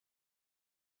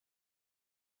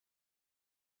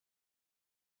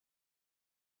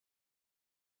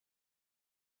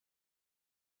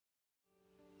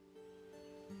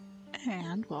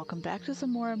And welcome back to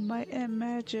some more Might and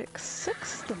Magic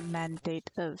 6, the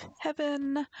Mandate of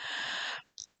Heaven.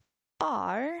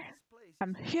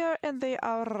 I'm here in the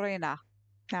arena.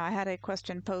 Now, I had a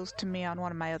question posed to me on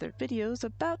one of my other videos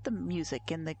about the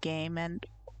music in the game, and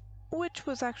which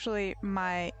was actually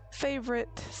my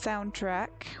favorite soundtrack,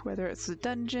 whether it's the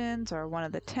dungeons or one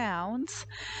of the towns.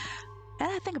 And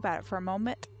I think about it for a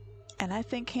moment, and I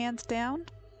think hands down,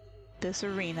 this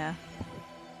arena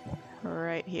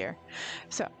right here.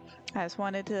 So I just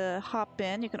wanted to hop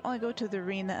in. You can only go to the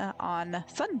arena on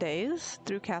Sundays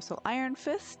through Castle Iron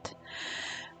Fist.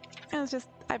 And it's just,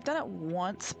 I've done it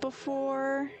once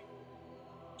before,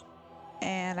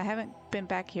 and I haven't been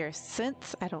back here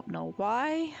since. I don't know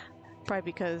why.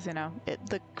 Probably because, you know,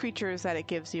 the creatures that it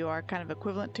gives you are kind of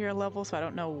equivalent to your level, so I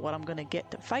don't know what I'm going to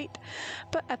get to fight.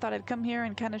 But I thought I'd come here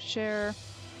and kind of share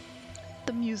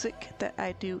the music that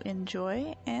I do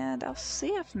enjoy, and I'll see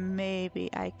if maybe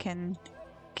I can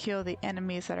kill the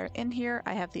enemies that are in here.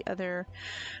 I have the other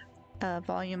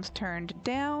volumes turned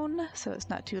down so it's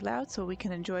not too loud, so we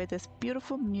can enjoy this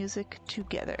beautiful music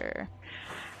together.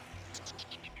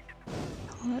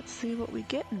 Let's see what we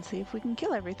get and see if we can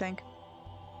kill everything.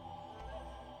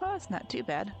 Oh, it's not too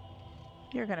bad.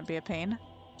 You're gonna be a pain.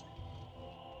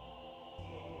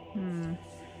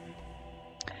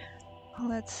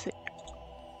 Let's see.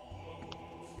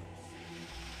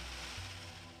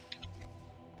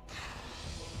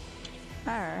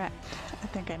 Alright, I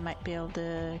think I might be able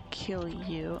to kill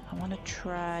you. I want to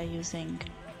try using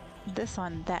this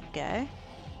on that guy.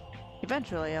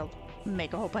 Eventually I'll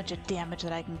make a whole bunch of damage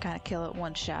that I can kind of kill at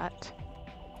one shot.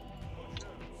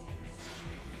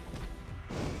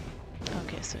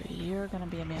 Okay, so you're gonna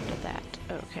be immune to that.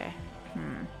 Okay.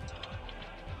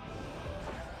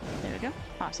 There we go.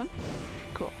 Awesome.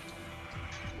 Cool.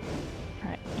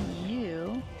 Alright,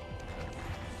 you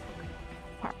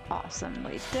are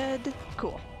awesomely dead.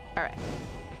 Cool. Alright.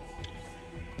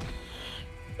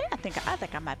 Yeah, I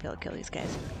think I might be able to kill these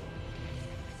guys.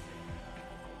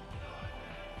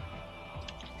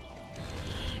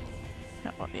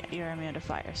 Oh, well, yeah, you're immune to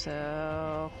fire,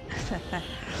 so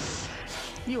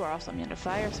you are also immune to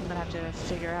fire, so I'm gonna have to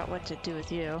figure out what to do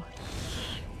with you.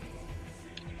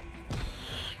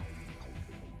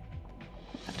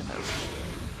 Have to move.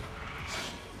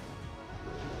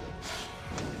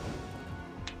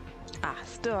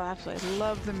 Still absolutely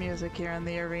love the music here in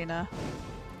the arena.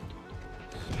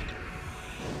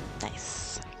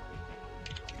 Nice.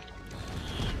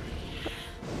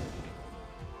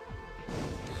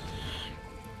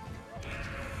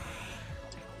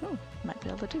 Oh, might be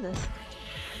able to do this.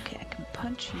 Okay, I can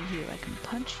punch you. I can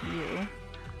punch you.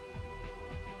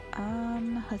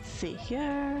 Let's see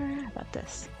here. How about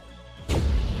this?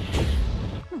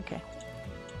 Okay.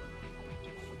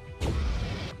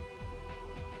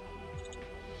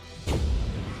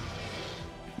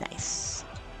 Nice.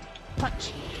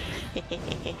 Punch.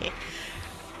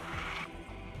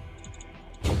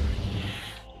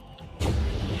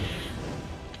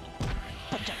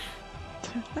 Punch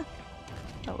him.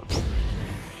 Oh, whoops.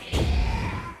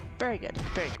 Very good.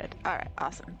 Very good. All right.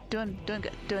 Awesome. Doing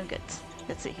good. Doing good.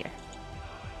 Let's see here.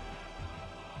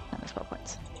 Minus 12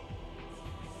 points.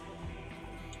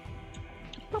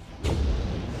 Boop.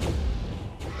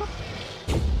 Boop.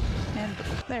 And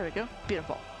boop. There we go.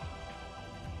 Beautiful.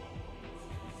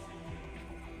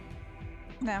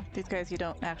 Now, these guys you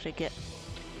don't actually get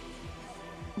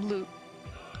loot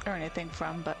or anything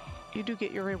from, but you do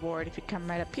get your reward if you come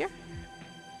right up here.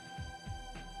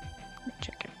 Let me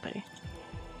check everybody.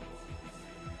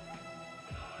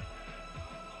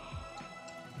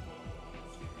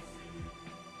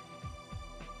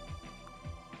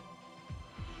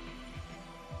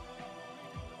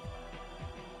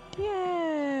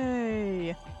 Yay!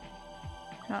 I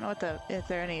don't know what is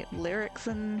there any lyrics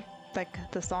in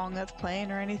like the song that's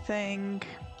playing or anything?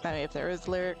 I mean, if there is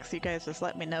lyrics, you guys just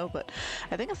let me know, but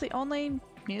I think it's the only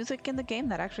music in the game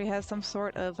that actually has some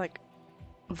sort of like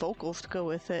vocals to go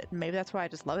with it. Maybe that's why I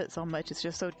just love it so much. It's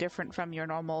just so different from your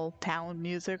normal town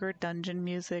music or dungeon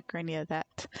music or any of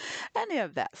that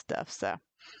stuff. So,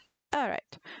 all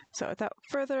right. So without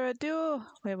further ado,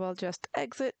 we will just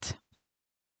exit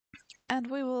and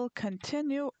we will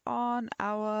continue on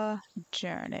our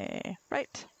journey.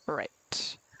 Right.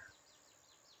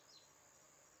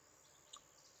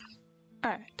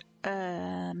 Alright,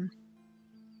 I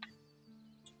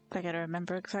gotta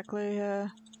remember exactly,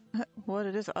 what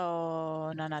it is.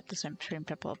 Oh, no, not the same Stream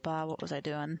Temple of Ba. What was I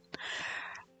doing?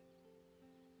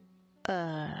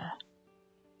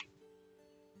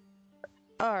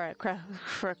 Alright,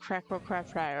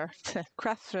 Craft Fryer.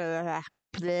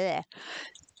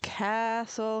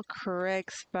 Castle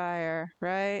Craigspire,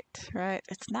 right? Right.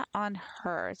 It's not on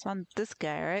her. It's on this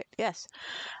guy, right? Yes.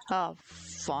 Oh,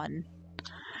 fun.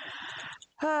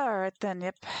 Alright then,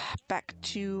 yep. Back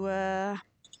to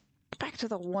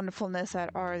the wonderfulness that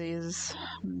are these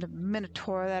the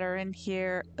Minotaur that are in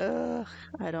here. Ugh,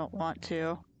 I don't want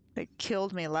to. They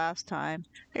killed me last time.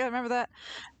 You guys remember that?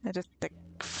 They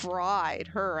fried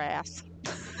her ass.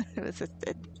 It was just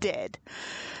dead.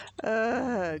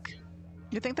 Ugh.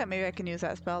 You think that maybe I can use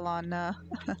that spell on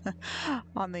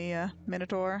on the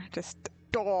Minotaur? Just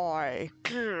die.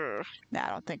 Ugh. Nah, I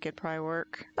don't think it'd probably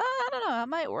work. I don't know. It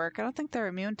might work. I don't think they're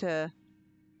immune to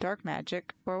dark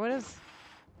magic. Or what is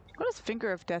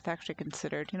Finger of Death actually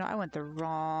considered? You know, I went the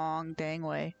wrong dang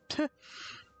way. Oh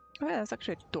yeah, there's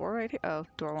actually a door right here. Oh,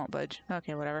 door won't budge.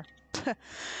 Okay, whatever.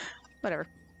 Whatever.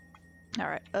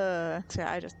 Alright, so yeah,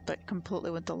 I just like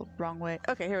completely went the wrong way.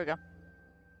 Okay, here we go.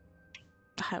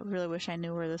 I really wish I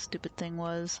knew where this stupid thing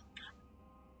was.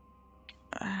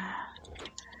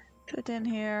 Put it in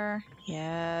here.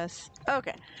 Yes.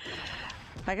 Okay.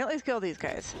 I can at least kill these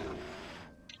guys.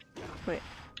 Wait.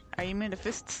 Are you immune to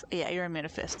fists? Yeah, you're immune to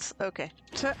fists. Okay.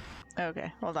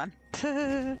 Okay, hold on.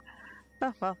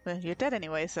 Oh, well, you're dead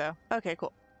anyway, so... Okay,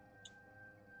 cool.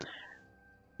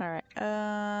 Alright,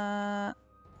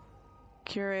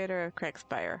 Curator of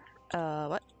Craigspire.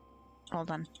 What?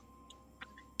 Hold on.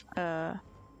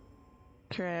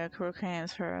 Curator of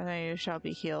Crocans, for then you shall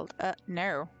be healed.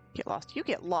 No. Get lost. You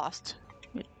get lost,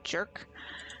 you jerk.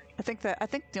 I think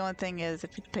the only thing is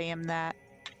if you pay him that,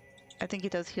 I think he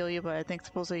does heal you, but I think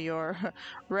supposedly your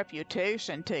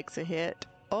reputation takes a hit.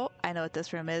 Oh, I know what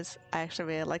this room is. I actually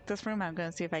really like this room. I'm going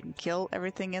to see if I can kill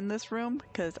everything in this room,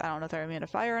 because I don't know if they're immune to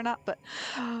fire or not, but...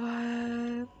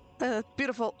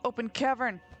 beautiful open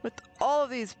cavern with all of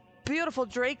these beautiful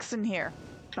drakes in here.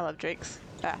 I love drakes.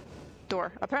 Ah,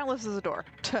 door. Apparently this is a door.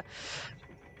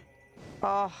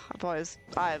 Oh, boys.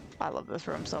 I love this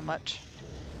room so much.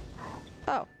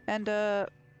 Oh, and, oh,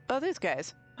 these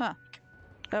guys. Huh.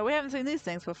 We haven't seen these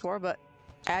things before, but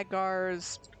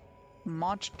Agar's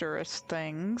monstrous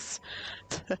things.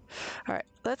 Alright,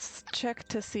 let's check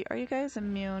to see. Are you guys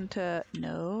immune to...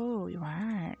 No, you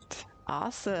aren't.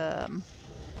 Awesome.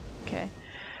 Okay.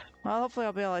 Well, hopefully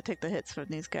I'll be able to take the hits from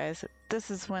these guys.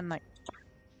 This is when, like,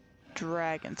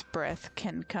 Dragon's Breath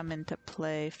can come into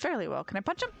play fairly well. Can I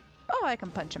punch him? Oh, I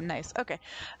can punch him. Nice. Okay.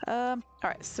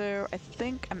 Alright, so I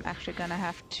think I'm actually gonna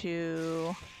have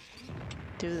to...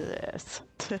 do this.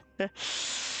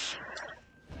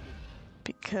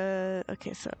 Because,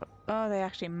 okay, so, oh, they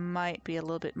actually might be a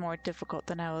little bit more difficult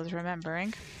than I was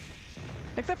remembering.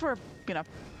 Except for, you know,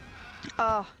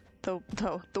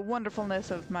 the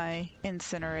wonderfulness of my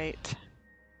Incinerate.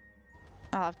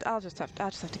 I'll just have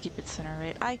to keep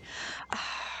Incinerate. I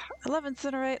love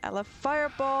Incinerate, I love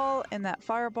Fireball, and that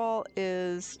Fireball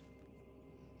is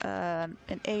an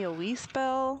AoE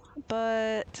spell,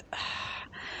 but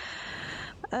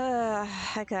I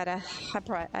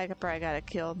probably gotta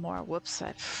kill more. Whoops,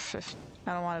 I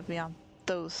don't want to be on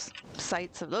those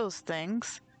sites of those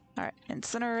things. Alright,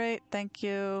 Incinerate, thank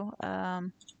you.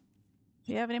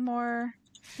 Do you have any more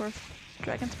worth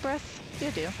Dragon's Breath?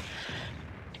 You do.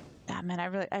 Ah, man, I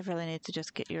really need to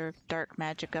just get your dark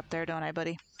magic up there, don't I,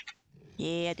 buddy?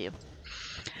 Yeah, I do.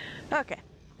 Okay.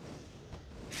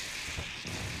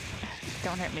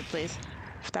 Don't hurt me, please.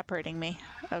 Stop hurting me.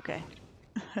 Okay.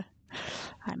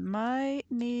 I might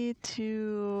need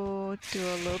to do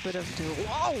a little bit of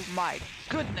Oh my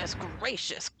goodness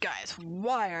gracious, guys!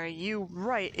 Why are you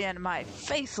right in my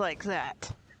face like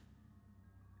that?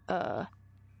 I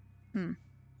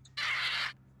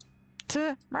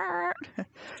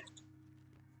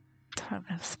don't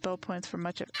have spell points for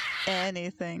much of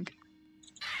anything.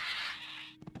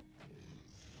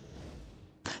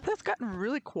 That's gotten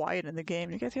really quiet in the game.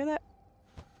 You guys hear that?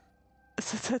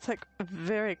 It's like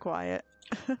very quiet.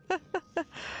 I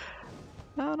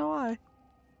don't know why.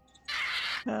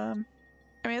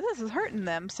 I mean, this is hurting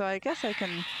them, so I guess I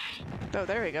can... Oh,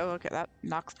 there we go. Okay, that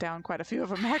knocks down quite a few of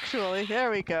them, actually.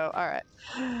 There we go. Alright.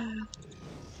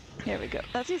 Here we go.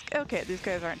 Okay, these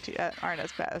guys aren't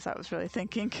as bad as I was really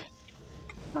thinking.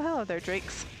 Oh, hello there,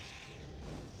 Drakes.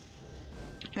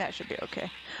 That should be okay.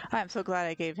 I'm so glad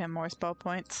I gave him more spell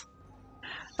points.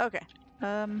 Okay.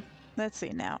 Let's see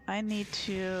now. I need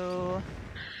to...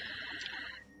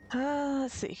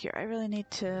 let's see here. I really need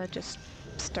to just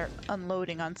start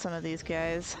unloading on some of these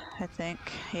guys, I think.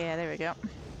 Yeah, there we go.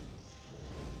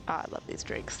 Oh, I love these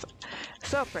drakes.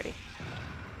 So pretty.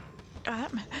 I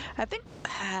think...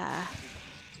 I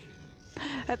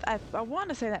want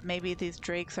to say that maybe these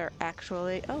drakes are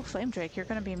actually... Oh, Flame Drake, you're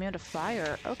going to be immune to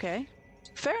fire. Okay.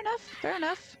 Fair enough, fair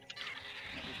enough.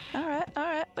 All right, all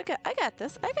right. I got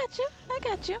this. I got you. I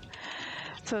got you.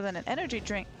 So then an energy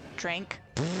drink.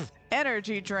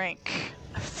 Energy drink.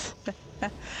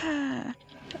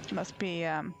 Must be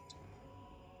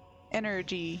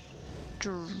energy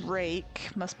Drake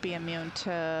must be immune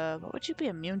to. What would you be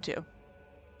immune to?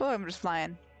 Oh, I'm just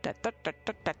flying. What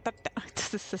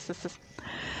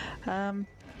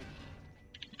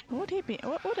would he be?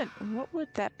 What would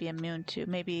that be immune to?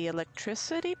 Maybe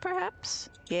electricity, perhaps?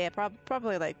 Yeah,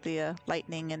 probably like the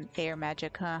lightning and air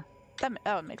magic, huh?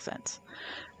 That would make sense.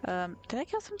 Did I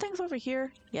kill some things over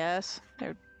here? Yes,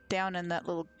 they're down in that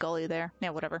little gully there.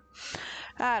 Yeah, whatever.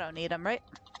 I don't need them, right?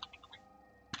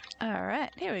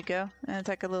 Alright, here we go. And it's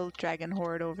like a little dragon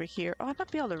horde over here. Oh, I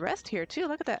might be able to rest here too.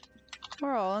 Look at that.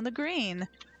 We're all in the green.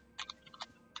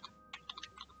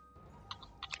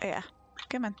 Yeah,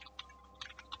 come on.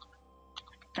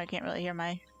 I can't really hear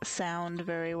my sound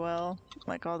very well.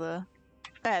 Like all the...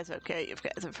 That's okay, you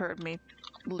guys have heard me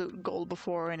loot gold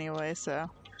before anyway, so...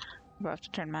 I'll have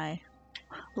to turn my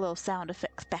little sound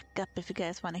effects back up if you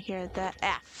guys want to hear that.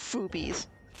 Ah, foobies!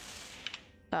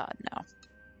 Oh, no.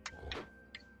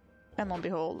 And lo and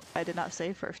behold, I did not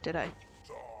save first, did I?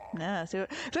 No, see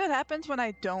what happens when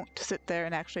I don't sit there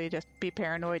and actually just be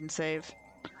paranoid and save.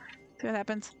 See what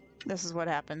happens? This is what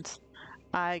happens.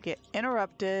 I get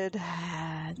interrupted,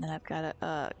 and then I've got to,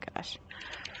 oh gosh.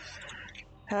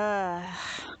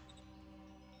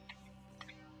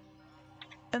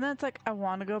 And then it's like, I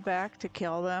want to go back to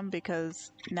kill them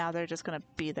because now they're just gonna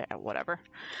be there. Whatever.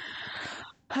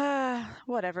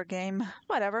 Whatever, game.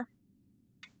 Whatever.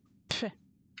 Pfft.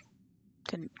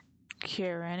 Didn't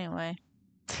care anyway.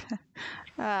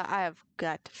 I have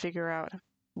got to figure out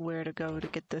where to go to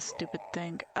get this stupid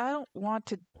thing. I don't want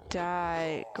to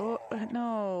die.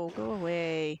 No, go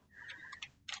away.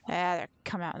 Ah, there,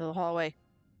 come out into the hallway.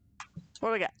 What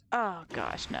do we got? Oh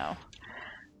gosh, no.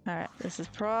 Alright, this is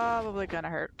probably gonna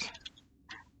hurt.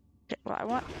 Okay, well, I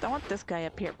want this guy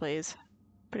up here, please.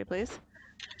 Pretty please.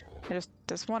 I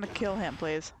just want to kill him,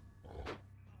 please.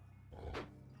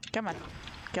 Come on.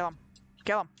 Kill him.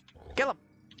 Kill him. Kill him.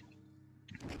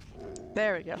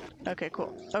 There we go. Okay,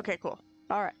 cool. Okay, cool.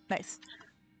 Alright, nice.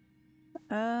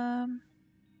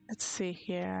 Let's see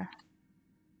here.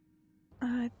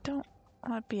 I don't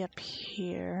want to be up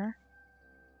here.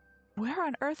 Where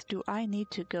on earth do I need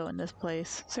to go in this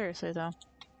place? Seriously, though.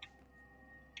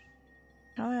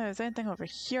 I don't think there's anything over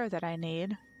here that I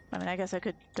need. I mean, I guess I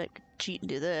could, like, cheat and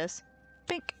do this.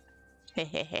 Pink!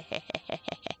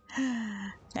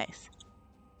 Nice.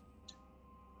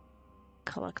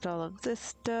 Collect all of this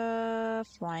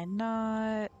stuff. Why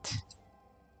not?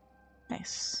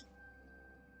 Nice.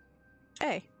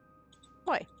 Hey!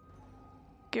 Why?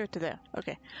 Give it to there.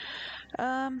 Okay.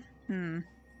 I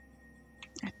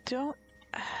don't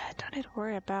need to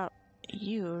worry about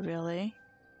you, really.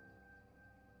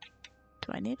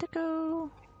 Do I need to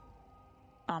go?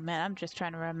 Oh man, I'm just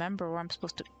trying to remember where I'm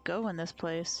supposed to go in this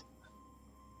place.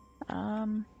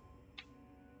 Hold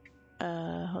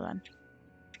on.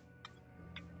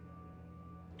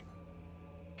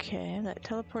 Okay, that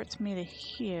teleports me to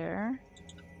here.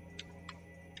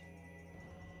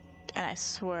 And I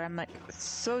swear, I'm like,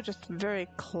 so just very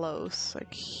close.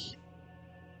 Like,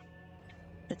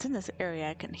 it's in this area,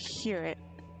 I can hear it.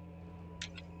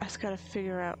 I just gotta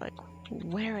figure out, like,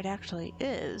 where it actually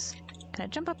is. Can I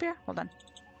jump up here? Hold on.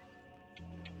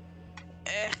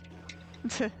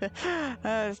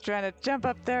 I was trying to jump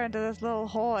up there into this little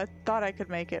hole. I thought I could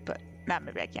make it, but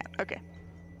maybe I can't. Okay.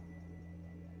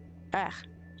 Ah.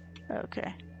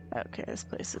 Okay. Okay, this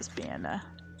place is being a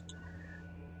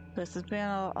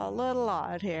little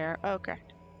odd here. Okay.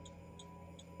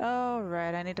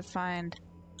 Alright, I need to find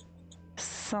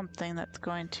something that's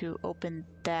going to open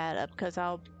that up, because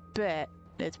I'll bet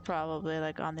it's probably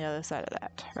like on the other side of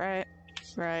that. Right?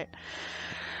 Right.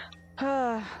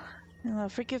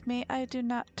 Forgive me, I do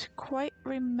not quite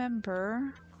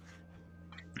remember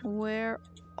where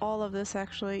all of this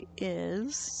actually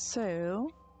is,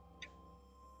 so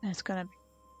it's gonna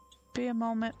be a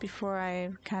moment before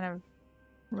I kind of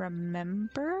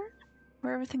remember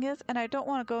where everything is. And I don't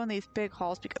want to go in these big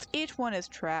halls because each one is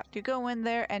trapped. You go in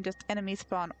there and just enemies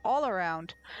spawn all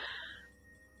around.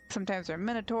 Sometimes they're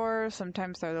minotaurs,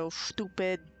 sometimes they're those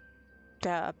stupid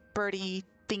birdie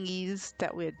thingies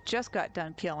that we had just got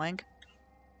done killing.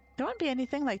 There wouldn't be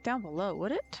anything like down below,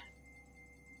 would it?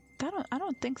 I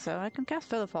don't think so. I can cast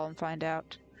Featherfall and find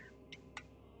out.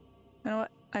 You know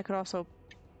what? I could also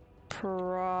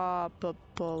probably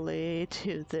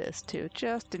do this too,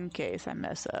 just in case I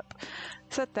mess up.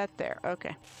 Set that there.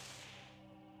 Okay.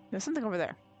 There's something over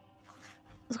there.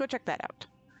 Let's go check that out.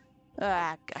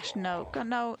 Ah, gosh, no,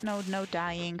 no, no, no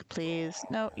dying, please.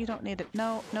 No, you don't need it.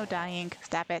 No, no dying.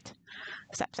 Stop it.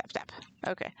 Stop, stop, stop.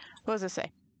 Okay, what does it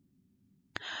say?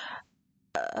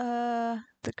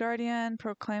 The Guardian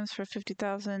proclaims for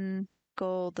 50,000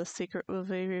 gold the secret will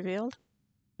be revealed.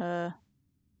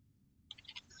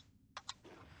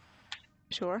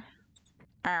 Sure.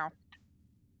 Ow.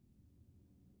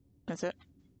 That's it.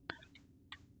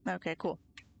 Okay, cool.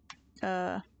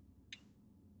 Yeah,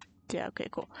 okay,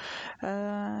 cool.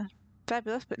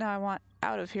 Fabulous, but now I want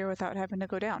out of here without having to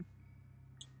go down.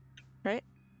 Right?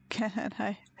 Can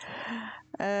I?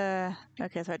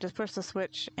 Okay, so I just push the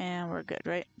switch and we're good,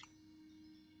 right?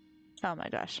 Oh my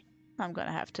gosh. I'm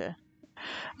gonna have to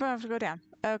go down.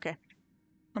 Okay.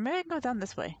 Or maybe I can go down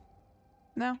this way.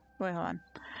 No? Wait, hold on.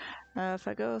 If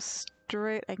I go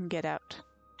straight, I can get out.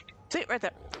 See? Right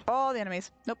there. All the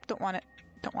enemies. Nope, don't want it.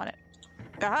 Don't want it.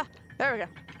 Aha! There we go.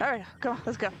 There we go. Come on,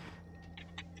 let's go.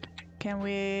 Can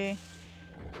we...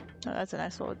 Oh, that's a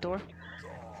nice little door.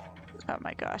 Oh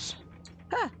my gosh.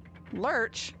 Ah!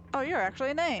 Lurch? Oh, you're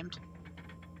actually named.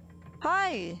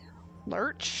 Hi,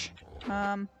 Lurch.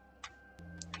 Oh,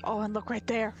 and look right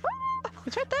there. Ah,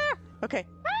 it's right there. Okay.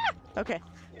 Ah, okay.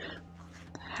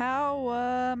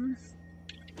 How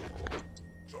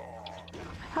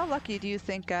lucky do you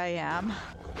think I am?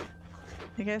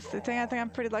 I think I'm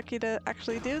pretty lucky to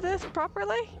actually do this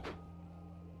properly.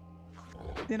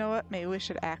 You know what? Maybe we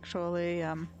should actually,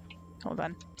 hold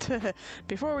on.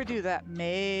 Before we do that,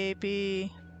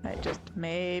 maybe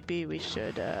we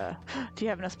should, do you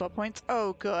have enough spell points?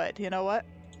 Oh, good. You know what?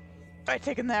 I'm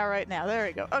taking that right now. There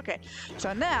we go. Okay.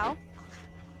 So now,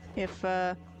 if,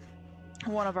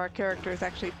 one of our characters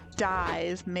actually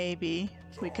dies, maybe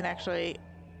we can actually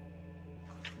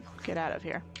get out of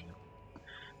here.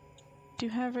 Do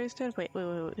you have Raised Dead? Wait.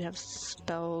 We have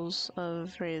spells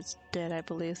of Raised Dead, I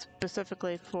believe,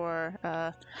 specifically for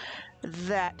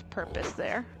that purpose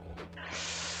there.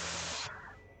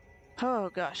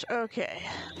 Oh gosh, okay.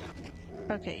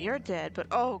 Okay, you're dead, but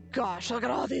oh gosh, look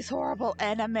at all these horrible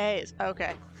enemies!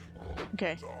 Okay.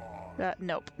 Okay.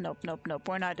 Nope.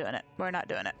 We're not doing it. We're not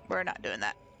doing it. We're not doing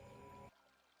that.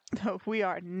 No, we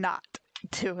are not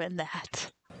doing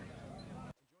that.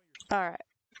 Alright.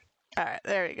 Alright,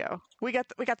 there we go. We got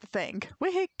the thing.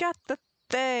 We got the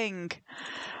thing!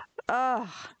 Ugh,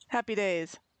 happy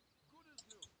days.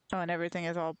 Oh, and everything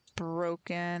is all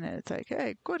broken, and it's like,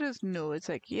 hey, good as new. It's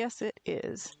like, yes, it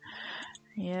is.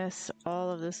 Yes,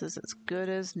 all of this is as good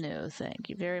as new. Thank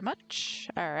you very much.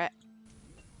 Alright.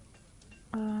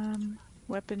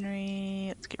 Weaponry.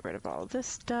 Let's get rid of all this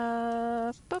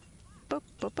stuff. Boop, boop,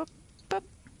 boop, boop, boop,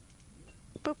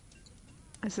 boop.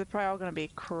 This is probably all going to be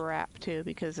crap too,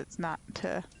 because it's not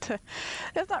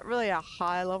it's not really a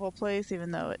high level place,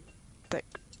 even though it like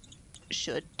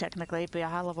should technically be a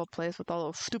high level place with all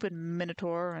those stupid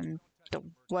Minotaur and the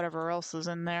whatever else is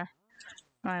in there.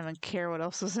 I don't even care what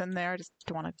else is in there. I just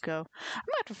don't want to go. I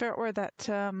might have to figure out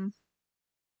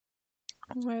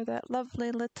where that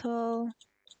lovely little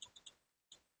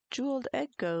jeweled egg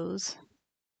goes.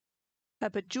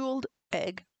 A bejeweled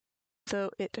egg.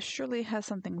 Though it surely has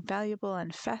something valuable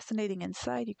and fascinating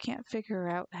inside, you can't figure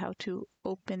out how to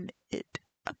open it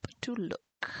up to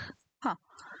look. Huh.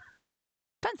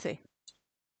 Fancy.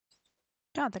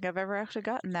 I don't think I've ever actually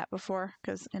gotten that before,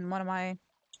 because in one of my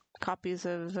copies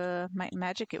of Might and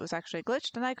Magic, it was actually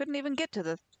glitched, and I couldn't even get to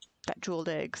that jeweled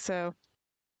egg, so...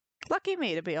 Lucky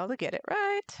me to be able to get it.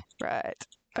 Right.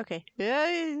 Okay.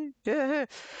 Yay!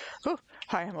 Oh,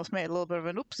 I almost made a little bit of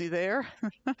an oopsie there.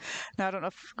 Now, I don't know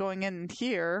if going in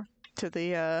here to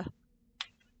the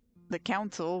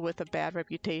council with a bad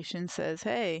reputation says,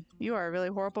 hey, you are a really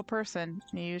horrible person.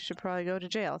 You should probably go to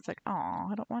jail. It's like, oh,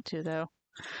 I don't want to, though.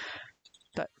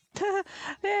 But, yeah,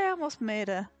 I almost made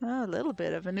a little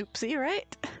bit of an oopsie,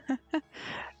 right?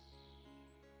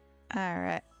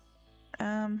 Alright.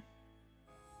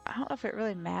 I don't know if it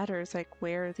really matters, like,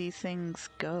 where these things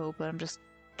go, but I'm just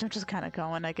kind of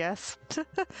going, I guess.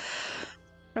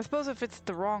 I suppose if it's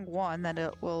the wrong one, then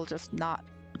it will just not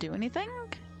do anything,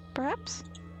 perhaps?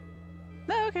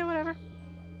 No, okay, whatever.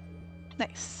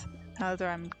 Nice. Either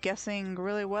I'm guessing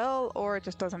really well, or it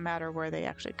just doesn't matter where they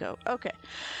actually go. Okay.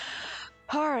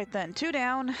 Alright then, 2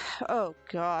 down. Oh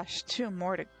gosh, 2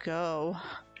 more to go.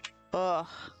 Ugh.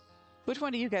 Which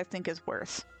one do you guys think is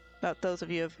worse? Those of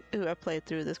you who have played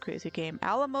through this crazy game.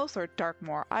 Alamos or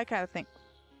Darkmoor? I kind of think,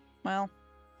 well,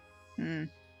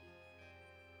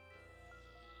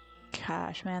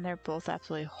 Gosh, man, they're both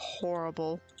absolutely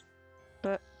horrible.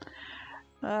 But,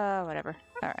 whatever.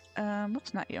 Alright,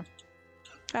 whoops, not you.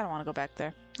 I don't want to go back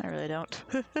there. I really don't.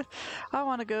 I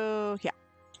want to go, yeah.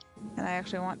 And I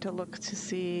actually want to look to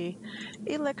see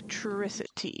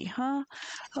electricity, huh?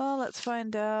 Well, let's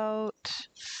find out.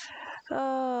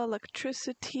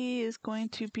 Electricity is going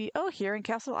to be, oh, here in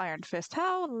Castle Iron Fist.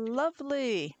 How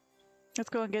lovely! Let's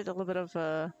go and get a little bit of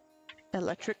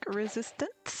electric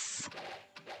resistance,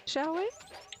 shall we?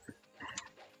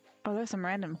 Oh, there's some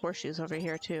random horseshoes over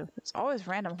here too. There's always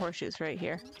random horseshoes right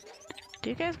here. Do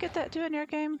you guys get that too in your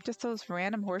game? Just those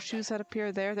random horseshoes that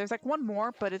appear there? There's like one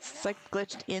more, but it's like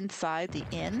glitched inside the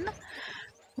inn,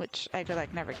 which I could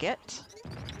like never get.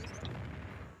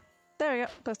 There we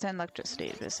go. Plus 10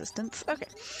 electricity resistance. Okay.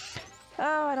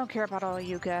 Oh, I don't care about all of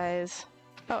you guys.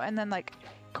 Oh, and then like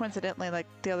coincidentally, like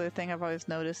the other thing I've always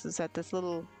noticed is that this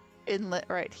little inlet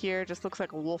right here just looks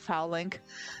like a wolf howling.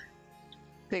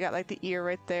 They got like the ear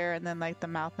right there, and then like the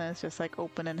mouth, and it's just like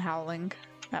open and howling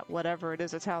at whatever it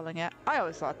is it's howling at. I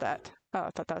always thought that. Oh, I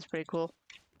thought that was pretty cool.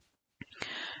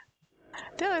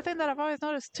 The other thing that I've always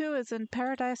noticed too is in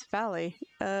Paradise Valley,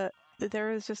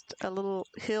 there is just a little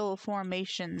hill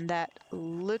formation that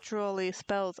literally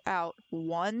spells out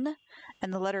 1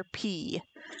 and the letter P.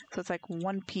 So it's like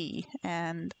 1P,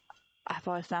 and I've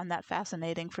always found that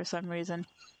fascinating for some reason.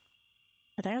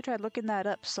 I think I tried looking that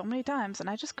up so many times and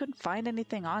I just couldn't find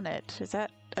anything on it. Is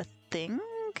that a thing?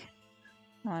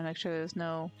 I want to make sure there's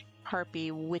no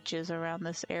harpy witches around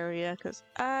this area, because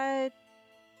I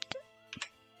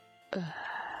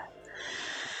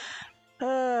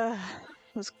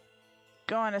was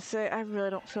going to say I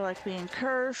really don't feel like being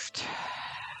cursed,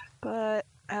 but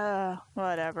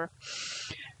whatever.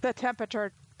 The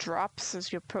temperature drops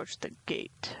as you approach the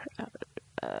gate.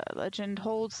 Legend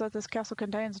holds that this castle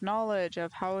contains knowledge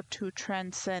of how to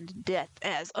transcend death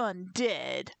as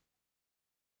undead.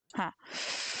 Huh.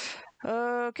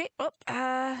 Okay. Oh,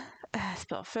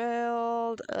 spell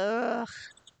failed. Ugh.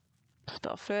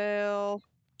 Spell fail.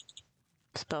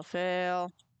 Spell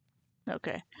fail.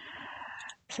 Okay.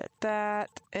 Set that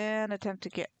and attempt to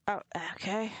get out.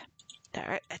 Okay.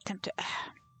 Alright, attempt to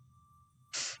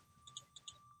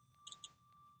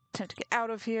get out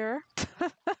of here.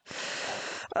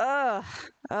 Oh,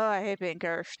 I hate being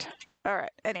cursed.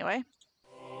 Alright, anyway.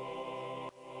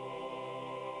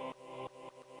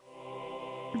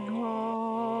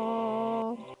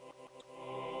 Oh.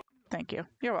 Thank you.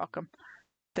 You're welcome.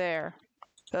 There.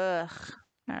 Ugh.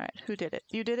 Alright, who did it?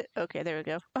 You did it? Okay, there we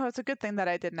go. Oh, it's a good thing that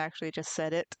I didn't actually just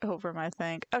set it over my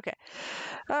thing. Okay.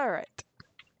 Alright.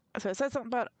 So it said something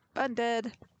about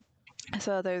undead.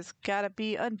 So there's gotta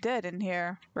be undead in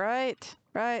here, right?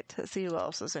 Right? Let's see who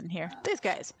else is in here. These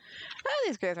guys. Oh,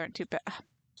 these guys aren't too bad.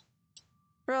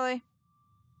 Really?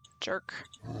 Jerk.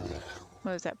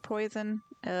 What is that, poison?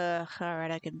 Ugh,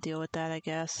 alright, I can deal with that, I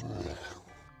guess.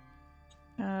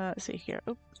 Let's see here.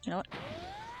 Oh, you know what?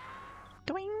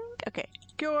 Doing. Okay.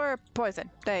 Cure poison.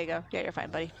 There you go. Yeah, you're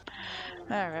fine, buddy.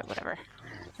 Alright, whatever.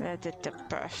 At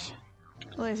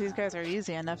least these guys are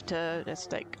easy enough to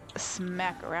just, like,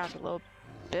 smack around a little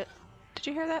bit. Did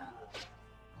you hear that?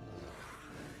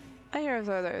 I hear as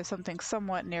though there is something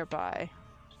somewhat nearby.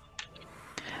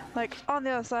 Like, on the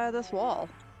other side of this wall.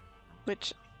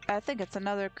 Which, I think it's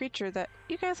another creature that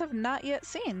you guys have not yet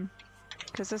seen.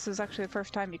 Because this is actually the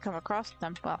first time you come across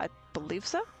them. Well, I believe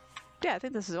so. Yeah, I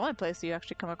think this is the only place you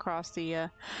actually come across the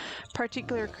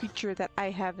particular creature that I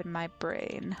have in my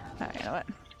brain. Alright, you know what?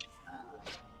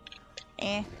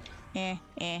 Right.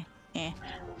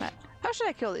 How should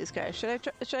I kill these guys? Should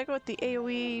I go with the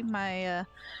AoE, my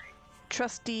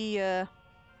trusty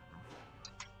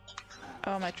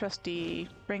my trusty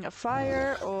Ring of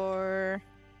Fire, or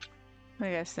what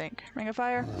do you guys think? Ring of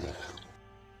Fire?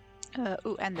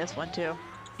 Ooh, and this one too.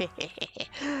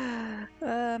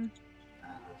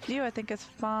 You I think is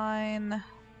fine.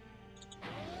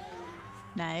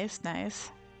 Nice,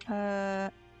 nice.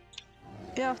 Yeah,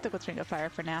 I'll stick with Ring of Fire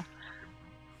for now.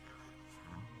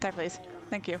 Die, please.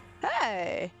 Thank you.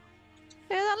 Hey!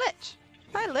 Here's a Lich!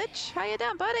 Hi, Lich! How you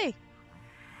doing, buddy?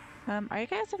 Are you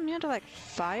guys immune to, like,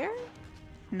 fire?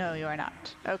 No, you are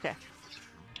not. Okay.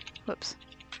 Whoops.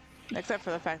 Except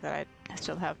for the fact that I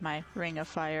still have my Ring of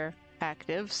Fire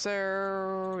active,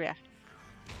 so yeah.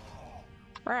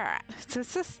 Right.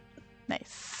 This is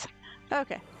nice.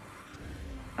 Okay.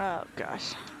 Oh,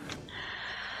 gosh.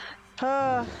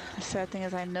 The sad thing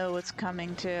is I know what's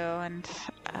coming too, and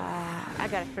I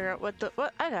gotta figure out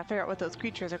what those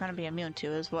creatures are gonna be immune to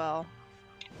as well.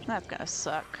 That's gonna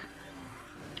suck.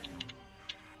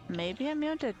 Maybe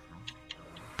immune to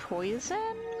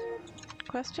poison?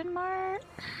 Question mark?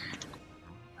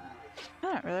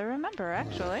 I don't really remember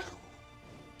actually.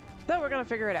 So we're gonna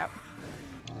figure it out.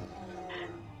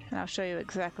 And I'll show you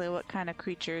exactly what kind of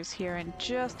creatures here in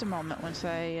just a moment once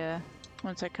I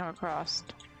come across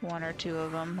one or two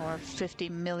of them, or 50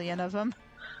 million of them.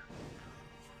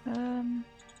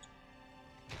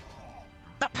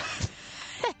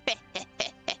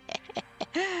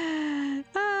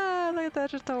 Ah, look at that,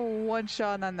 just a one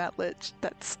shot on that lich.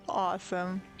 That's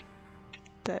awesome.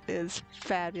 That is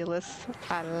fabulous.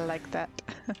 I like that.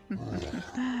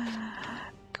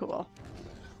 Cool.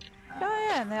 Oh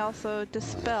yeah, and they also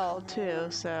dispel too,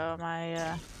 so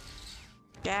my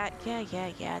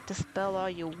yeah. Dispel all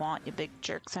you want, you big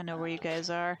jerks. I know where you guys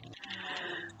are.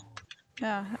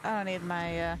 No, I don't need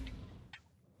my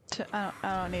I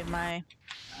don't need my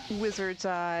wizard's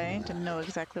eye to know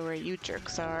exactly where you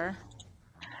jerks are.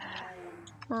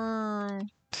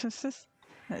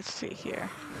 Let's see here.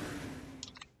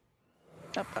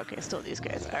 Oh, okay, still these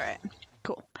guys. Alright,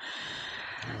 cool.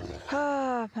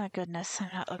 Oh my goodness, I'm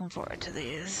not looking forward to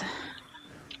these.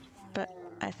 But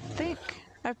I think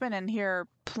I've been in here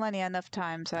plenty enough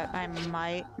times that I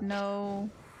might know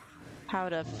how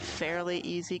to fairly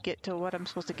easy get to what I'm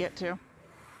supposed to get to.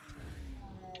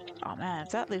 Oh man,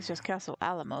 if that leaves just Castle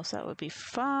Alamos, that would be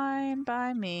fine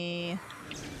by me.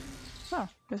 Oh,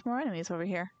 there's more enemies over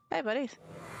here. Hey buddies,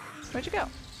 where'd you go?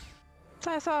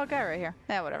 So I saw a guy right here.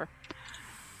 Yeah, whatever.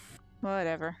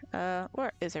 Whatever.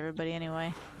 Where is everybody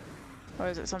anyway? Or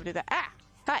is it somebody that— Ah!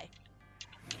 Hi!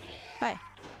 Hi.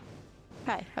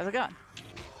 Hi, how's it going?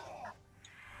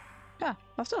 Yeah,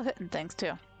 I'm still hitting things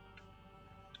too.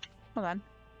 Hold on.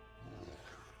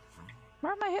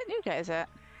 Where am I hitting you guys at?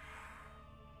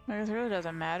 I guess it really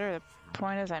doesn't matter. The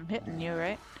point is I'm hitting you,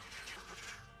 right?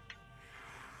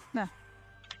 No. I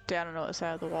don't know what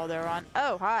side of the wall they're on.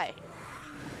 Oh, hi!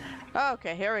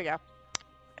 Okay, here we go.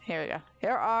 Here we go.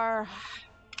 Here are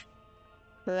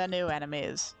the new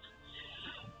enemies.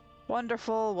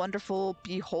 Wonderful, wonderful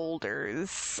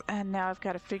beholders. And now I've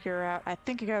got to figure out— I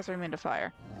think you guys are immune to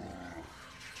fire.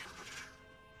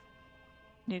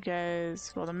 You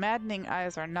guys— well, the maddening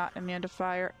eyes are not immune to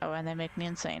fire. Oh, and they make me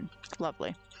insane.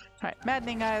 Lovely. Alright,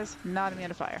 maddening eyes, not immune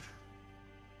to fire.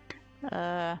 Do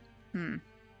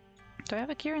I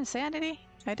have a cure insanity?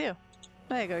 I do.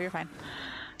 There you go, you're fine.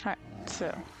 Alright,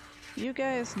 so you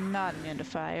guys not immune to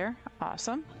fire.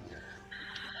 Awesome.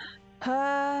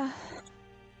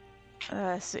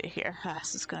 Let's see here.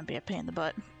 This is gonna be a pain in the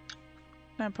butt.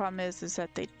 My problem is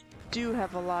that they do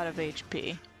have a lot of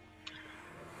HP.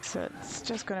 So it's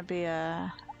just gonna be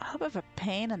a little bit of a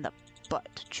pain in the butt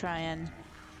to try and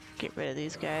get rid of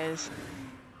these guys.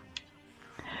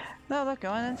 No, they're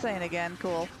going insane again.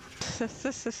 Cool.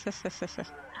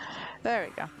 There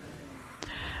we go.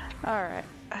 Alright.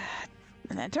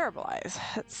 And then terrible eyes.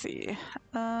 Let's see.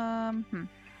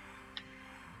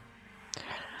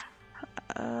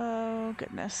 Oh,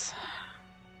 goodness.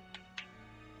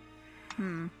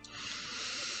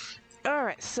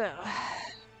 Alright, so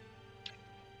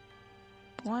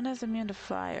one is immune to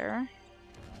fire.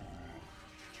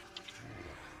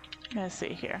 Let's see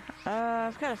here.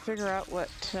 I've got to figure out what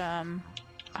I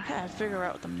gotta figure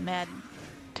out what the mad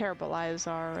terrible eyes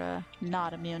are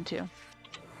not immune to.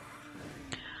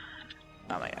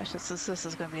 Oh my gosh, this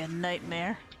is gonna be a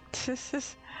nightmare.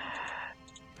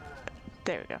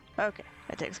 There we go. Okay,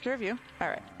 that takes care of you.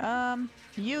 Alright.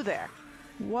 You there.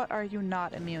 What are you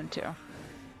not immune to?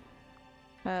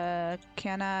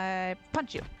 Can I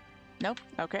punch you? Nope.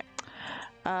 Okay.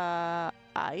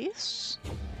 Ice?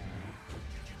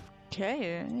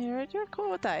 Okay, you're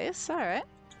cool with ice. Alright.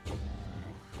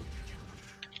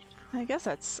 I guess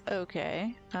that's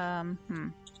okay.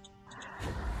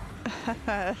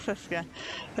 This is gonna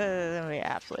be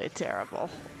absolutely terrible.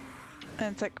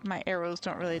 And it's like my arrows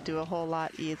don't really do a whole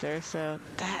lot either, so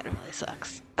that really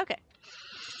sucks. Okay.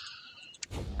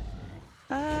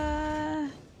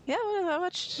 Yeah, well,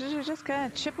 much just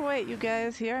kind of chip away at you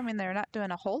guys here. I mean, they're not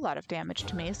doing a whole lot of damage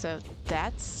to me, so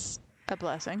that's a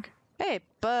blessing. Hey,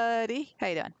 buddy. How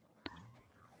you doing?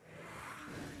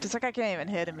 Just like I can't even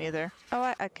hit him either. Oh,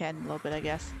 I can a little bit, I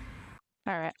guess.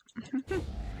 Alright.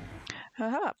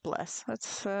 How about bless?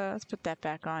 Let's put that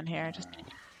back on here.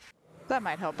 That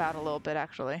might help out a little bit,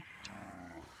 actually.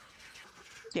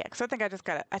 Yeah, because I think I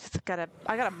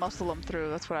gotta muscle them through.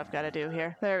 That's what I've got to do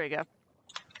here. There we go.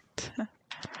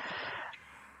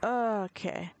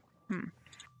 Okay.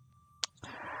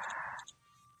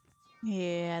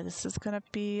 Yeah, this is gonna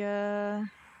be a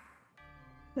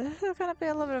little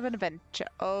bit of an adventure.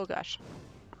 Oh gosh.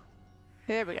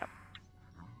 Here we go.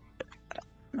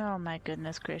 Oh my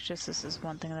goodness gracious, this is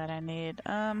one thing that I need.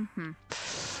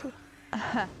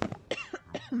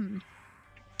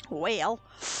 Well.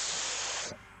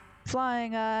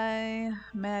 Flying eye,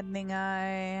 maddening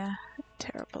eye,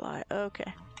 terrible eye.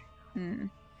 Okay.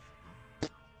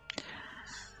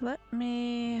 Let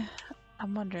me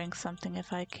I'm wondering something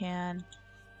if I can.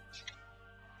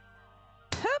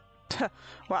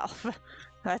 Well,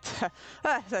 that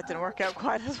didn't work out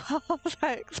quite as well as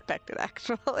I expected,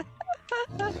 actually.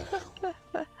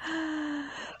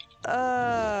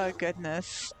 Oh,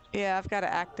 goodness. Yeah, I've got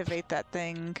to activate that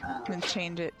thing and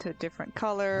change it to a different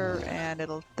color, and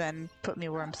it'll then put me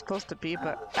where I'm supposed to be,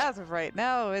 but as of right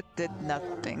now, it did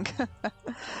nothing.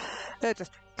 It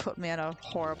just put me in a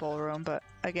horrible room, but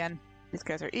again, these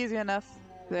guys are easy enough.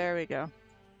 There we go.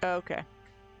 Okay.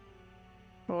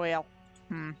 Well,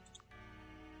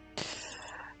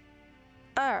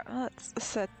 Alright, let's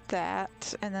set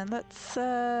that, and then let's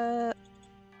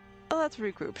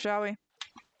regroup, shall we?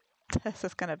 This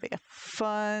is gonna be it's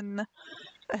gonna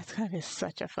be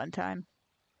such a fun time.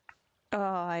 Oh,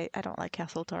 I don't like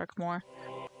Castle Darkmoor.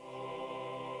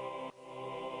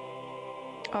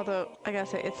 Although, I gotta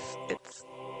say, it's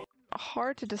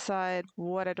hard to decide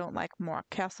what I don't like more,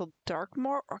 Castle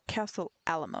Darkmoor or Castle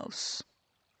Alamos.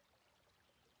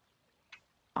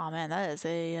 Oh man, that is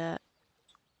a,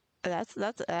 that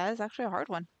is actually a hard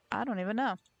one. I don't even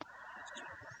know.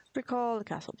 Recall the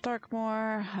Castle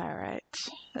Darkmoor. Alright,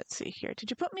 let's see here. Did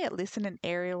you put me at least in an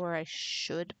area where I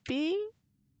should be,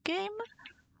 game?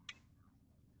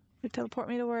 You teleport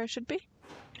me to where I should be?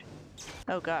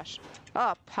 Oh gosh.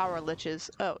 Oh, power liches.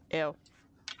 Oh, ew.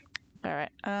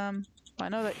 Alright, I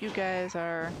know that you guys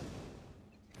are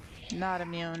not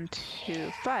immune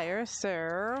to fire,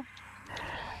 so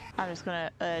I'm just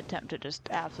gonna attempt to just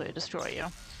absolutely destroy you.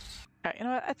 Alright, you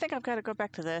know what? I think I've got to go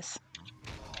back to this.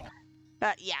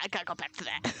 Yeah, I gotta go back to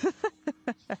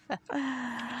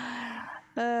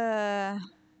that.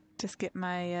 Just get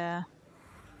my,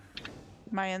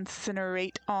 my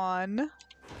incinerate on.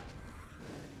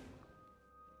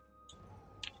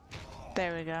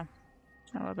 There we go.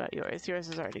 Now what about yours? Yours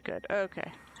is already good.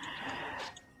 Okay.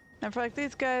 And for like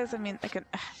these guys, I mean, I can...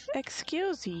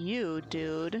 Excuse you,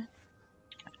 dude.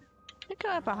 You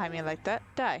come up behind me like that.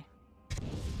 Die.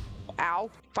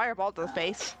 Ow. Fireball to the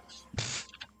face.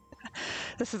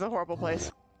 This is a horrible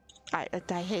place. I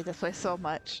hate this place so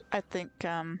much. I think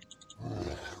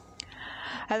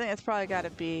it's probably got to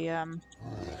be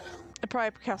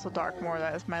probably Castle Darkmoor.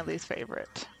 That is my least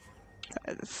favorite.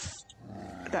 That is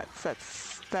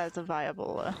a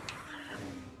viable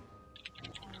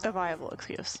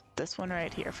excuse. This one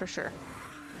right here for sure.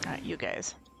 All right, you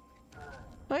guys.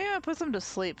 Oh yeah, put them to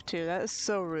sleep too. That is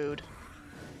so rude.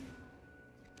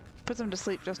 Put them to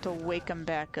sleep just to wake them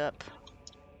back up.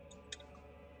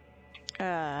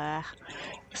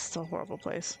 This is a horrible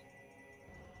place.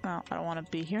 Oh, I don't want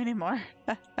to be here anymore.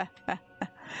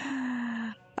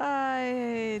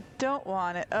 I don't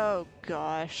want it. Oh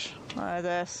gosh.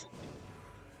 This.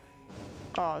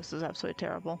 Oh, this is absolutely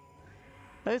terrible.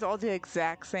 Are these all the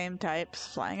exact same types?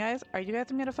 Flying eyes? Are you guys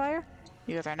immune to fire?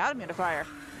 You guys are not immune to fire.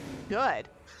 Good.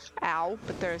 Ow,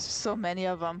 but there's so many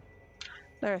of them.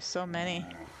 There are so many.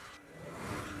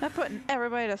 I'm putting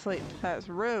everybody to sleep. That is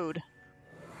rude.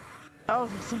 Oh,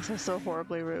 these things are so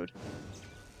horribly rude.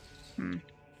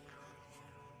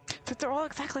 But they're all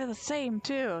exactly the same,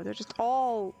 too. They're just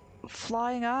all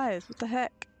flying eyes. What the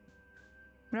heck?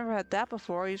 I've never had that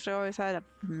before. I usually always had a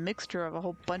mixture of a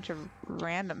whole bunch of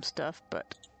random stuff,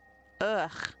 but...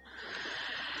 Ugh.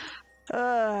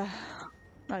 I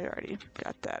already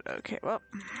got that. Okay, well...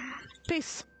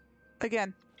 Peace!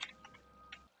 Again.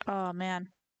 Oh, man.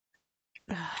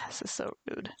 This is so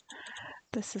rude.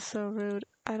 This is so rude.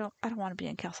 I don't want to be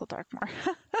in Castle Darkmoor.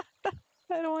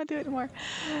 I don't want to do it anymore.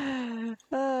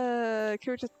 Can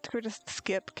we just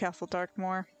skip Castle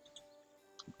Darkmoor?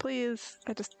 Please.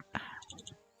 It's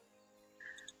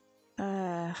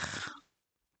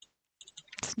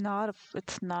not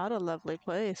a lovely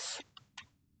place.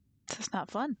 It's just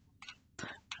not fun.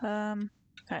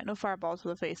 Alright, no fireballs to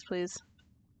the face, please.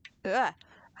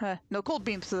 No cold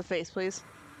beams to the face, please.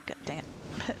 God dang it.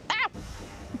 Ow!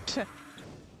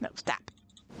 No, stop.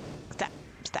 Stop.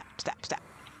 Stop. Stop. Stop.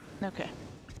 Okay.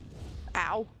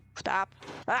 Ow. Stop.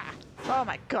 Ah! Oh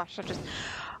my gosh,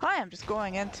 I am just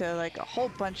going into like a whole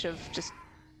bunch of just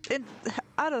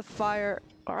out of the fire,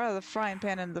 or out of the frying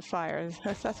pan into the fire.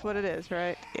 That's what it is,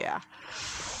 right? Yeah.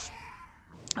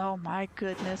 Oh my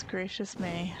goodness gracious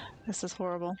me. This is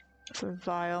horrible. This is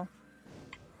vile.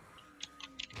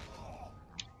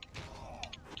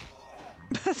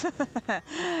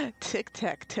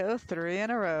 Tic-tac-toe, 3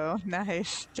 in a row.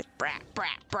 Nice. Just brat,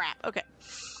 brat, brat. Okay.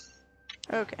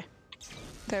 Okay.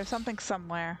 There's something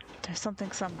somewhere. There's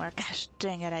something somewhere. Gosh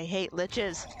dang it, I hate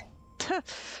liches.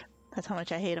 That's how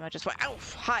much I hate them. I just went, ow!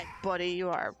 Hi, buddy. You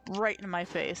are right in my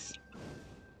face.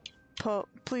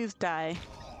 Please die.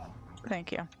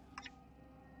 Thank you.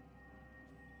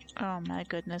 Oh my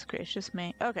goodness gracious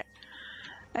me. Okay.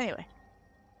 Anyway.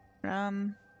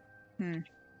 Woo!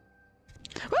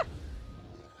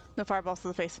 No fireballs to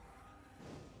the face.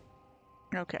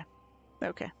 Okay.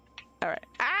 Okay. Alright.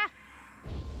 Ah!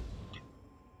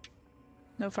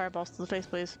 No fireballs to the face,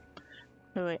 please.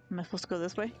 Wait, am I supposed to go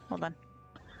this way? Hold on.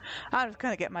 I'm just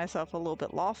gonna get myself a little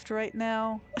bit lost right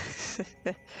now.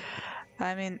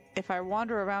 I mean, if I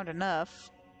wander around enough,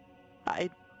 I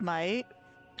might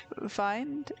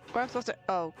find where I'm supposed to.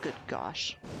 Oh, good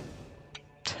gosh.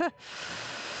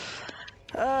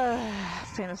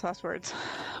 Famous last words.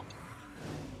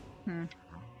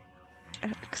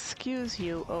 Excuse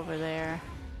you over there.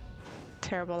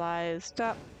 Terrible eyes.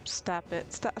 Stop. Stop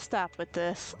it. Stop with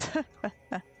this.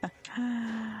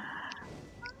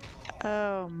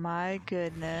 Oh my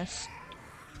goodness.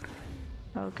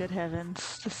 Oh good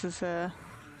heavens. This is on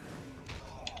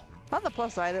the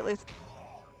plus side at least.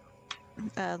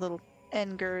 Little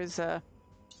Enger's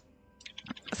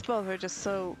spells are just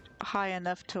so high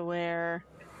enough to where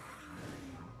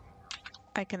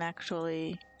I can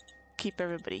actually keep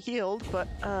everybody healed, but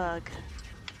ugh.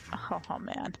 Oh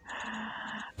man.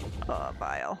 Oh,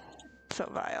 vile. So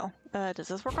vile. Does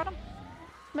this work on him?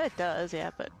 It does,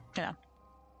 yeah, but, you know.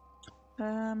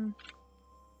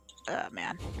 Oh,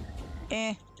 man.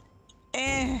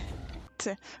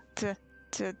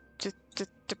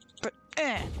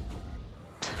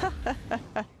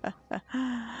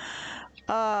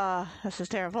 Ah, this is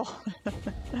terrible.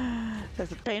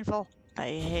 This is painful. I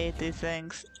hate these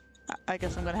things. I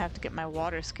guess I'm gonna have to get my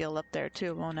water skill up there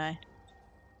too, won't I?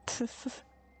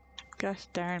 Gosh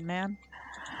darn, man.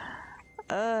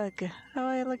 Ugh. Oh,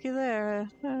 hey, looky there.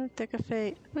 Take a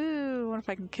fate. Woo! Wonder if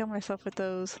I can kill myself with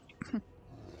those.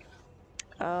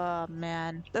 Oh,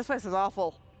 man. This place is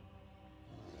awful.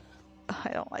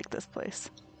 I don't like this place.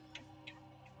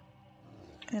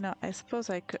 You know, I suppose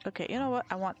I could... Okay, you know what?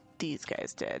 I want these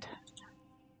guys dead.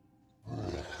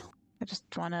 I just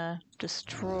want to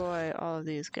destroy all of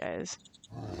these guys.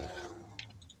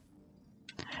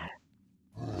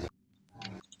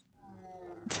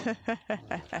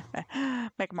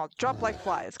 Make them all drop like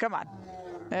flies. Come on.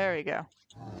 There we go.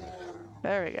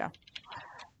 There we go.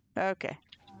 Okay.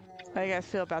 How do you guys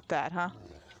feel about that, huh?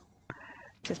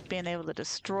 Just being able to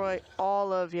destroy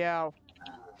all of you. I'm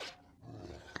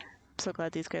so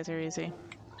glad these guys are easy.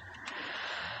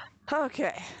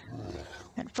 Okay.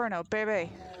 Inferno,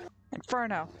 baby.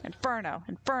 Inferno, inferno,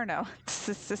 inferno.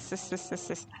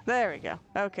 There we go.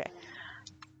 Okay.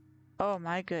 Oh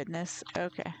my goodness.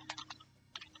 Okay.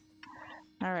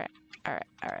 Alright. Alright.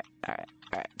 Alright. Alright.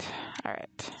 Alright.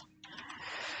 Alright.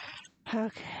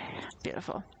 Okay.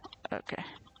 Beautiful. Okay.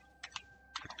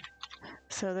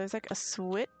 So there's like a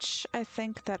switch, I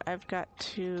think, that I've got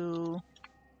to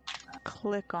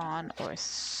click on or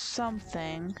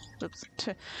something. Oops.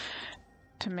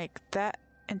 To make that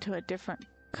into a different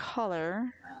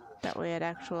color. That way it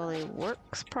actually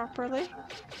works properly.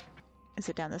 Is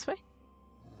it down this way?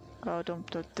 Oh, don't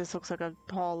this looks like a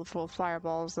hall full of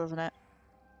fireballs, doesn't it?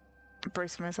 I'm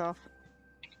bracing myself.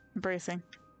 I'm bracing.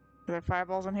 Are there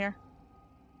fireballs in here?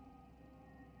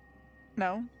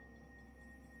 No?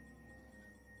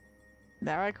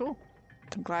 Alright, cool.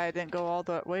 I'm glad I didn't go all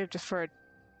the way just for a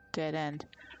dead end.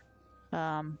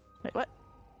 Wait, what?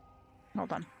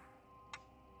 Hold on.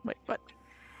 Wait, what?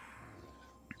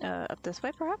 Up this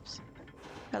way, perhaps?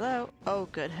 Hello? Oh,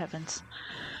 good heavens.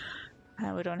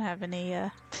 We don't have any,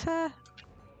 Alright,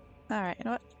 you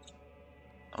know what?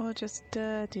 We'll just,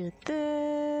 do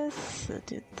this,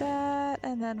 do that,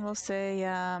 and then we'll say,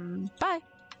 bye!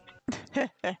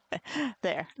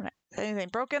 There. Anything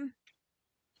broken?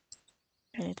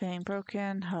 Anything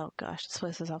broken? Oh gosh, this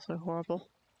place is absolutely horrible.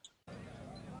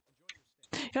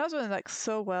 You know, I was doing like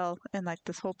so well in like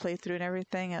this whole playthrough and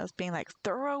everything. I was being like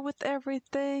thorough with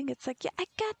everything. It's like, yeah, I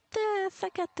got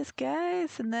this,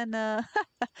 guys. And then, and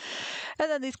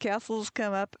then these castles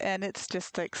come up, and it's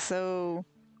just like so,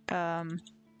 that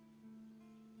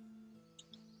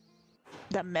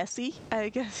messy, I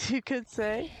guess you could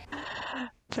say.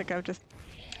 It's like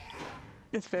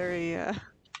it's very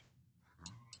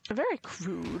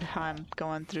crude how I'm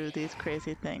going through these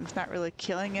crazy things. Not really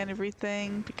killing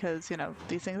everything because, you know,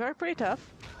 these things are pretty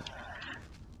tough.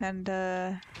 And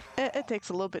it takes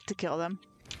a little bit to kill them.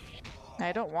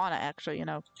 I don't want to actually, you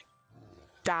know,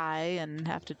 die and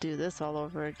have to do this all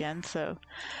over again, so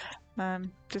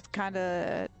just kind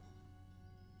of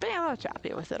being a little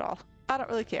choppy with it all. I don't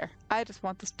really care. I just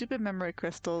want the stupid memory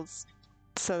crystals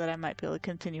so that I might be able to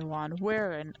continue on.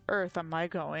 Where on earth am I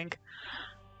going?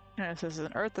 This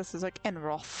isn't Earth, this is like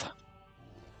Enroth.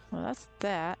 Well, that's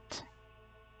that.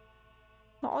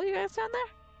 All you guys down there?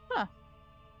 Huh.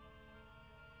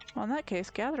 Well, in that case,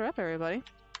 gather up, everybody.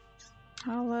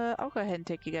 I'll go ahead and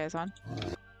take you guys on.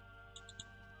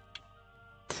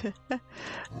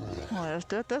 Well, let's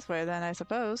do it this way then, I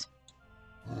suppose.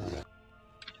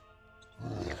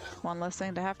 One less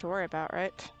thing to have to worry about,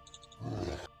 right?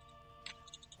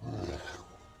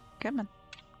 Come on.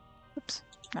 Oops,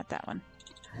 not that one.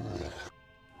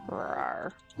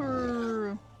 Rawr.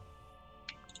 Rawr.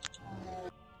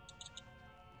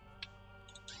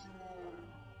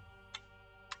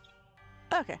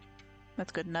 Okay,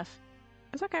 that's good enough.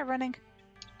 Is that guy running?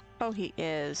 Oh, he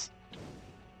is.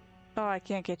 Oh, I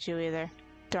can't get you either.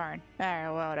 Darn.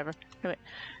 Alright, well, whatever. Wait,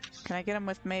 can I get him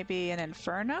with maybe an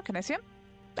Inferno? Can I see him?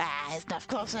 Ah, he's not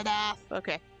close enough.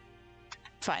 Okay.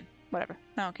 Fine. Whatever.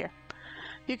 I don't care.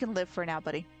 You can live for now,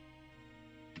 buddy.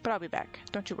 But I'll be back.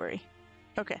 Don't you worry.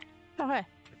 Okay. Oh, hey.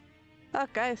 Oh,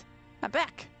 guys. I'm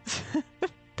back.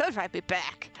 Don't I be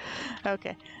back.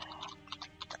 Okay.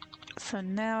 So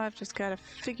now I've just got to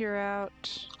figure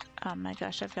out... Oh my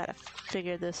gosh, I've got to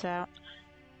figure this out.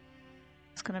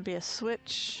 It's going to be a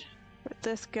switch with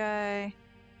this guy.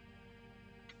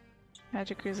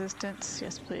 Magic resistance.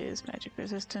 Yes, please. Magic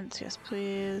resistance. Yes,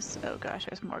 please. Oh gosh,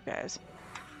 there's more guys.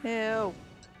 Ew.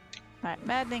 Alright,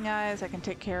 maddening eyes I can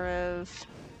take care of.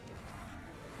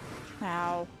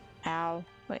 Ow. Ow.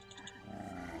 Wait.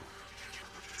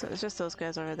 So it's just those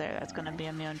guys over there that's going to be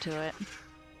immune to it.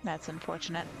 That's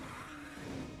unfortunate.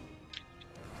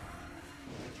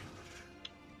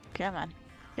 Come on.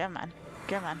 Come on.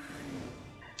 Come on.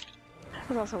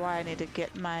 That's also why I need to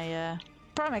get my,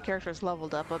 probably my characters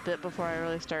leveled up a bit before I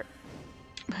really start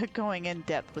going in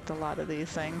depth with a lot of these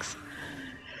things.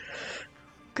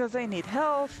 Because they need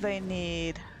health, they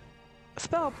need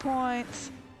spell points,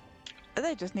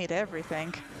 they just need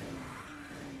everything.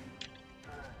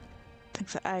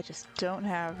 Things that I just don't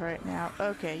have right now.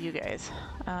 Okay, you guys.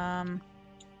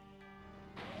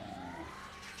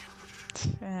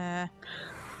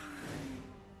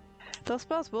 Those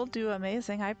spells will do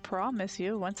amazing, I promise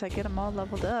you, once I get them all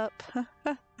leveled up.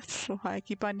 That's why I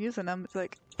keep on using them. It's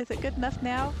like, is it good enough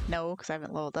now? No, because I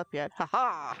haven't leveled up yet.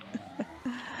 Haha!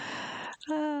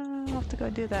 I'll have to go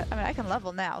and do that. I mean, I can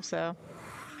level now, so...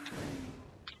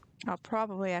 I'll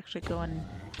probably actually go and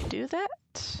do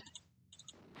that.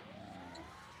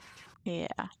 Yeah.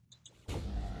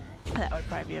 That would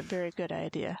probably be a very good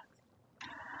idea.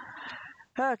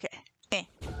 Okay.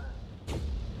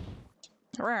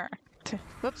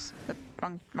 Whoops.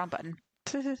 Wrong button.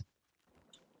 There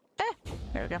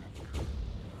we go.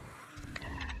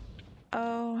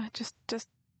 Oh, just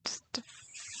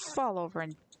fall over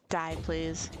and die,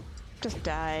 please. Just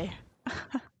die.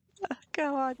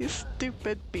 Come on, you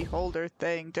stupid beholder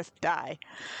thing. Just die.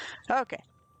 Okay.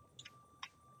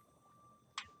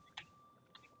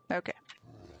 Okay.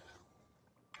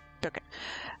 Okay.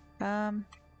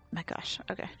 My gosh.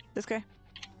 Okay. This guy?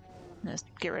 Just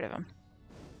get rid of him.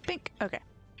 Pink. Okay.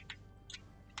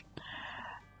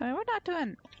 I mean, we're not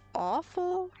doing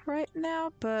awful right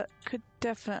now, but could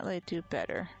definitely do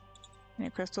better.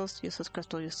 Any crystals? Useless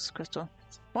crystal, useless crystal.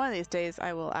 One of these days,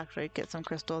 I will actually get some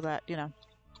crystal that, you know,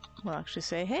 will actually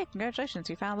say, hey, congratulations,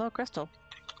 you found a little crystal.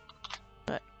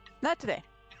 But not today.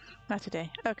 Not today.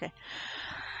 Okay.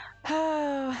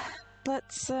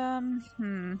 Let's,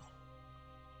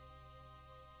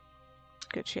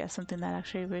 Good, she has something that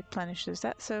actually replenishes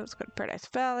that, so let's go to Paradise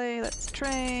Valley, let's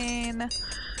train.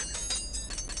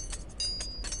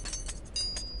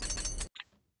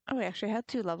 Oh, we actually had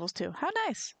 2 levels too. How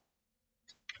nice!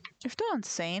 You're still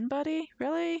insane, buddy?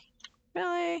 Really?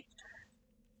 Really?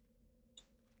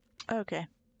 Okay.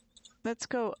 Let's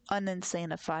go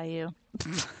uninsaneify you.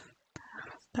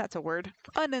 That's a word.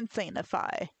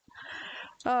 Uninsaneify.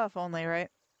 Oh, if only, right?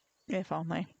 If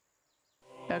only.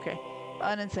 Okay.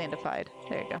 Uninsanefied.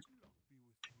 There you go.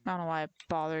 I don't know why I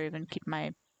bother even keep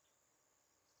my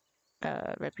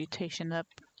reputation up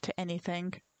to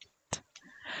anything.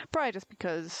 Probably just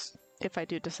because if I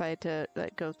do decide to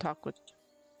like go talk with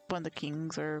one of the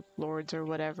kings or lords or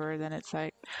whatever, then it's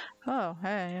like, oh,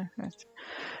 hey,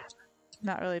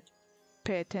 not really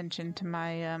pay attention to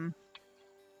my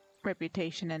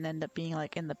reputation and end up being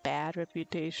like in the bad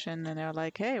reputation, and they're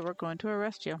like, hey, we're going to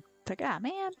arrest you. It's like, ah,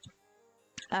 man.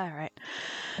 Alright.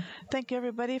 Thank you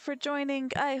everybody for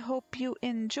joining. I hope you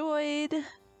enjoyed.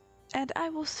 And I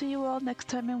will see you all next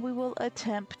time, and we will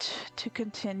attempt to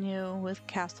continue with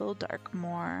Castle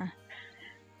Darkmoor.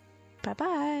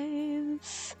 Bye-bye.